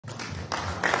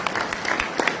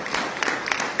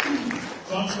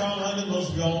So I'm Scott London.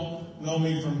 Most of y'all know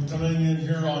me from coming in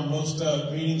here on most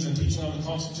meetings and teaching on the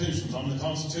Constitution. So I'm the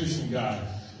Constitution guy.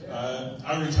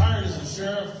 I retired as a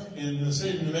sheriff in the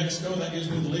state of New Mexico, and that gives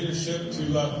me the leadership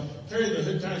to carry the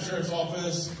Hood County Sheriff's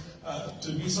Office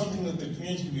to be something that the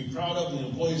community can be proud of and the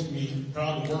employees can be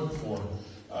proud to work for.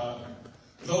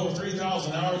 With over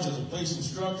 3,000 hours as a police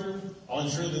instructor, I'll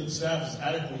ensure that the staff is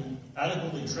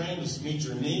adequately trained to meet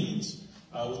your needs.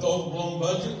 With overblown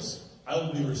budgets, I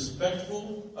will be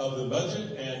respectful of the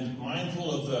budget and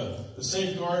mindful of the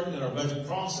safeguard in our budget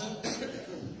process.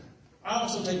 I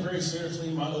also take very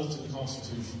seriously my oath to the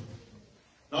Constitution.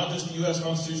 Not just the U.S.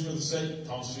 Constitution, but the state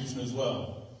Constitution as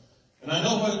well. And I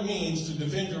know what it means to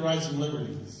defend your rights and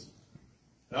liberties.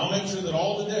 And I'll make sure that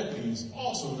all the deputies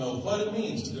also know what it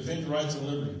means to defend your rights and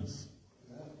liberties.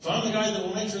 So I'm the guy that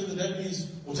will make sure the deputies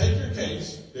will take your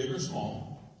case, big or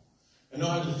small, and know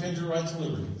how to defend your rights and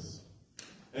liberties.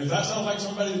 And if that sounds like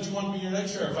somebody that you want to be your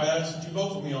next sheriff, I ask that you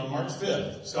vote for me on March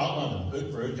 5th. Scott London,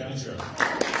 Hood for Hood County Sheriff.